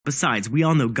Besides, we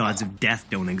all know gods of death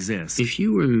don't exist. If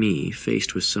you were me,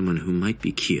 faced with someone who might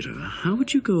be Kira, how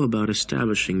would you go about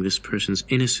establishing this person's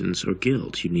innocence or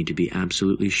guilt? You'd need to be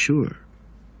absolutely sure.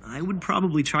 I would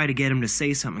probably try to get him to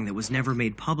say something that was never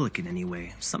made public in any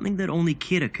way. Something that only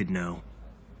Kira could know.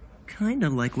 Kinda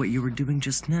like what you were doing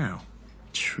just now.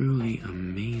 Truly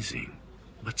amazing.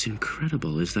 What's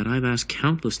incredible is that I've asked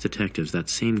countless detectives that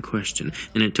same question,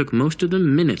 and it took most of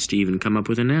them minutes to even come up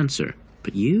with an answer.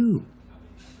 But you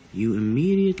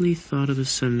immediately thought of a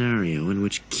scenario in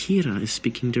which Kira is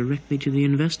speaking directly to the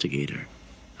investigator.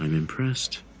 I'm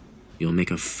impressed. You'll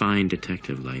make a fine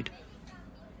detective, Light.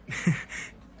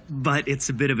 But it's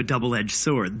a bit of a double-edged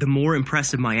sword. The more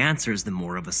impressive my answers, the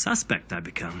more of a suspect I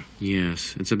become.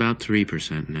 Yes, it's about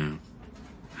 3% now.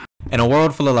 In a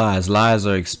world full of lies, lies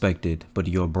are expected, but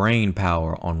your brain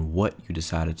power on what you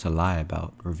decided to lie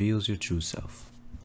about reveals your true self.